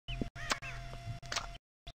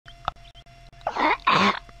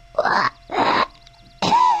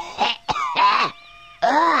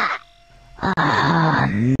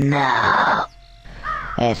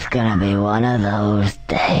It's gonna be one of those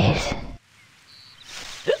days.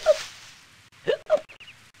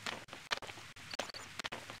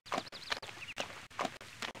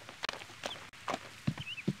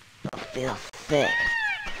 I feel sick.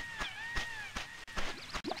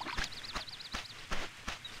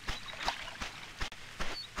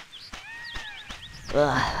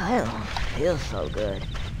 I don't feel so good.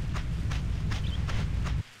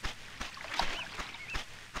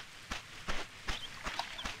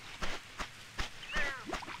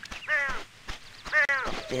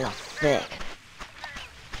 I feel sick.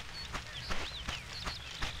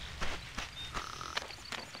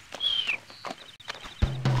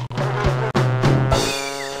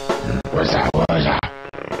 What's that?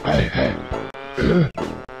 Hey.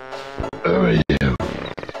 Who are you?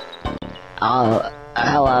 Oh,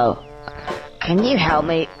 hello. Can you help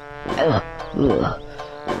me?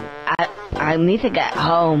 I need to get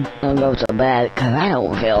home and go to bed because I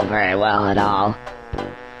don't feel very well at all.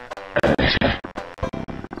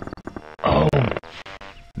 Oh,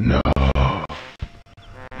 no.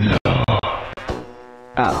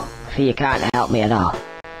 Oh, so you can't help me at all?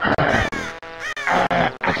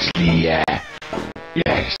 Actually,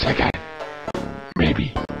 yes, I can.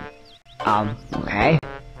 Maybe. Okay.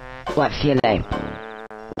 What's your name?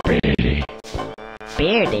 Beardy.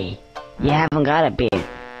 Beardy? You haven't got a beard.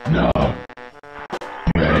 No.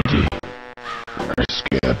 Birdie. Let's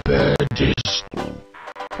get birdies.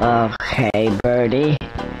 Okay, Birdie.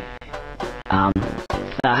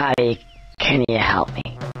 So can you help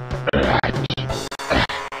me? Right.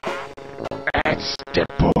 Let's step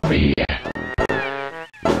over here.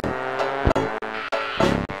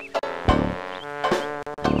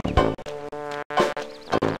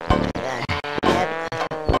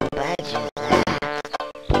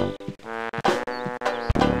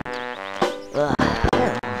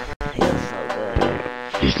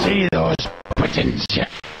 You see those buttons?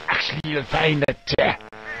 Actually, you'll find that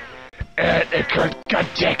they're called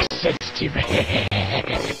context sensitive.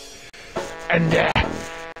 And,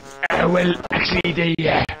 well, actually, they,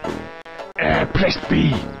 press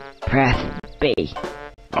B. Press B.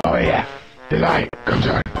 Oh, yeah. The light comes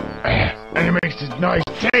on. And it makes this nice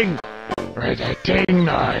ting. Right, a ting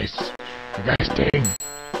noise. You guys ting.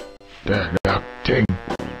 No, ting.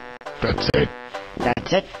 That's it.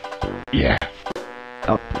 That's it? Yeah.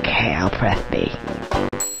 Okay, I'll press B.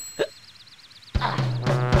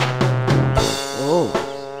 Oh.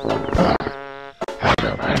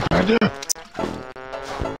 Hello, Pathfinder.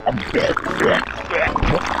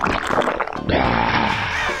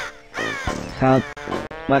 So,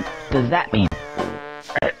 what does that mean?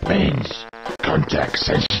 It means contact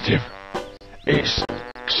sensitive. It's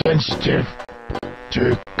sensitive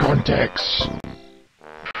to contacts.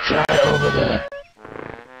 Try it over there.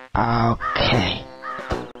 Okay.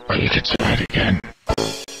 Or you could try it again.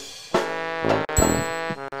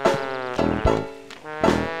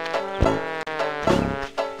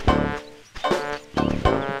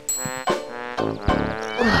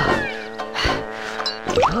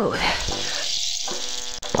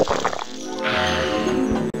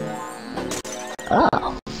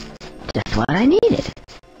 Oh, just what I needed.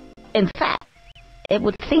 In fact, it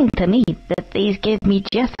would seem to me that these give me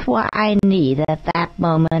just what I need at that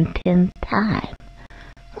moment in time.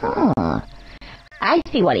 Oh, I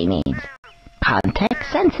see what he means.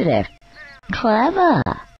 Context sensitive. Clever.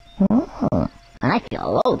 Oh, I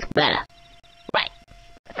feel loads better. Right,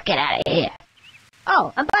 let's get out of here.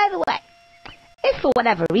 Oh, and by the way, if for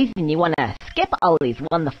whatever reason you want to skip all these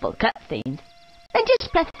wonderful cutscenes, then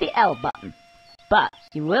just press the L button. But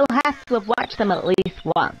you will have to have watched them at least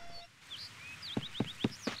once.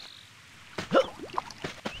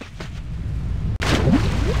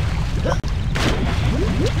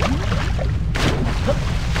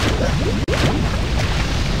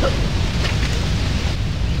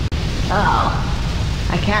 Oh,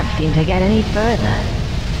 I can't seem to get any further.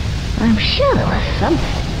 I'm sure there was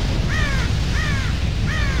something.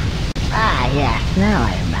 Ah, yes, now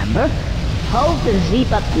I remember. Hold the Z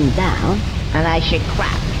button down, and I should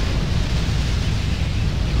crash.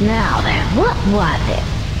 Now then, what was it?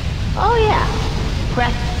 Oh yeah,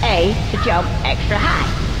 press A to jump extra high.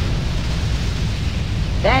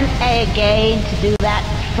 Then A again to do that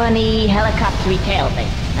funny helicopter tail thing.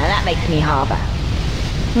 Now that makes me hover.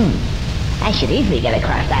 I should easily get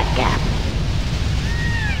across that gap.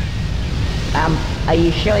 Are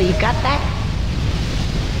you sure you got that?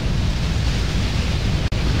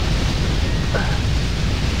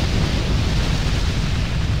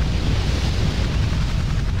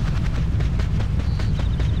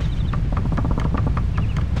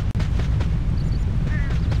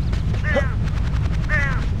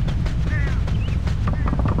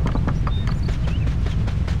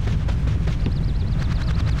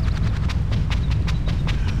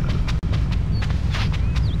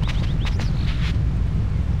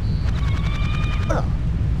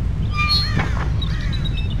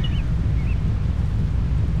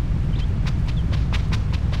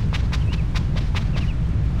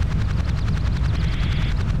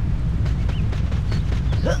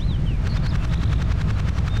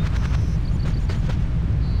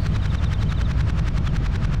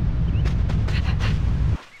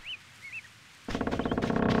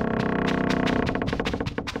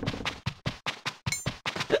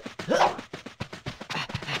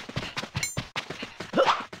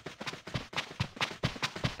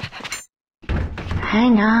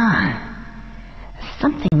 going on?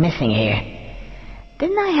 Something missing here.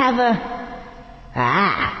 Didn't I have a...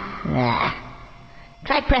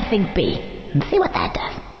 Try pressing B and see what that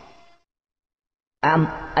does.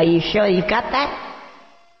 Are you sure you've got that?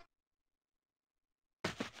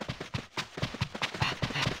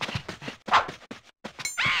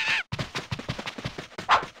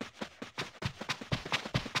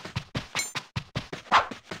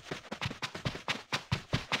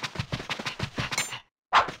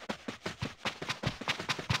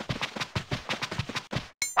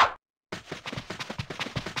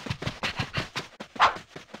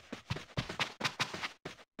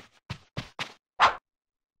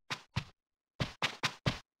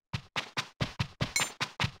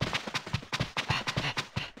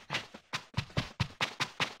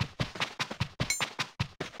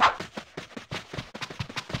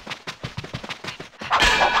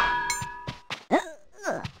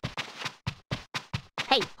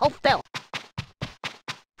 Hey, hold still.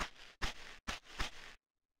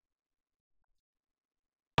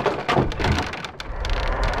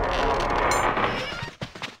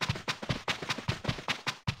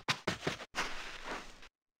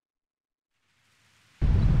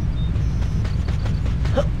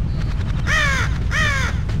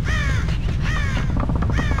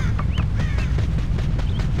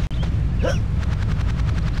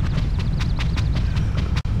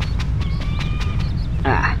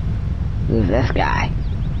 Who's this guy?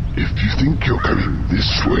 If you think you're coming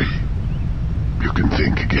this way, you can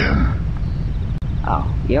think again. Oh,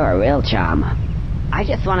 you're a real charmer. I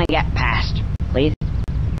just want to get past, please.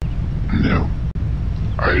 No,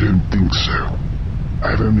 I don't think so.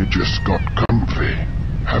 I've only just got comfy.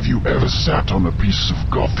 Have you ever sat on a piece of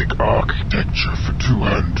Gothic architecture for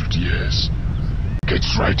 200 years?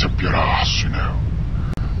 Gets right up your arse, you know.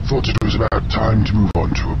 Thought it was about time to move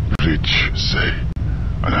on to a bridge, say.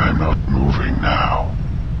 And I'm not moving now.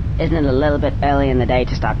 Isn't it a little bit early in the day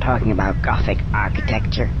to start talking about Gothic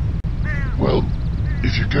architecture? Well,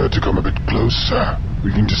 if you care to come a bit closer,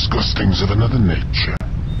 we can discuss things of another nature.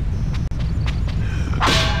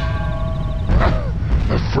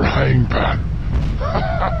 A frying pan.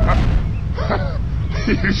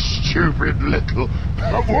 You stupid little...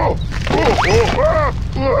 Whoa!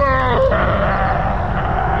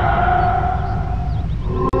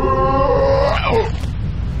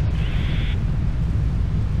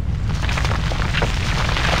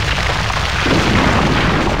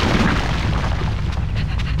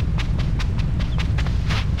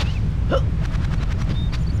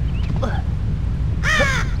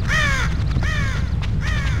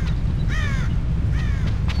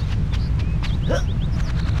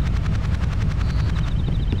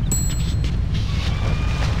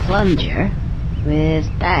 Plunger with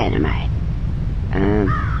dynamite.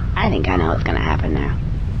 I think I know what's gonna happen now.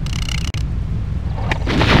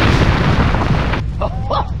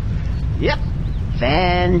 Yep,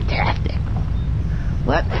 fantastic.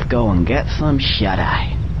 Let's go and get some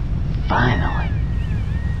shut-eye. Finally.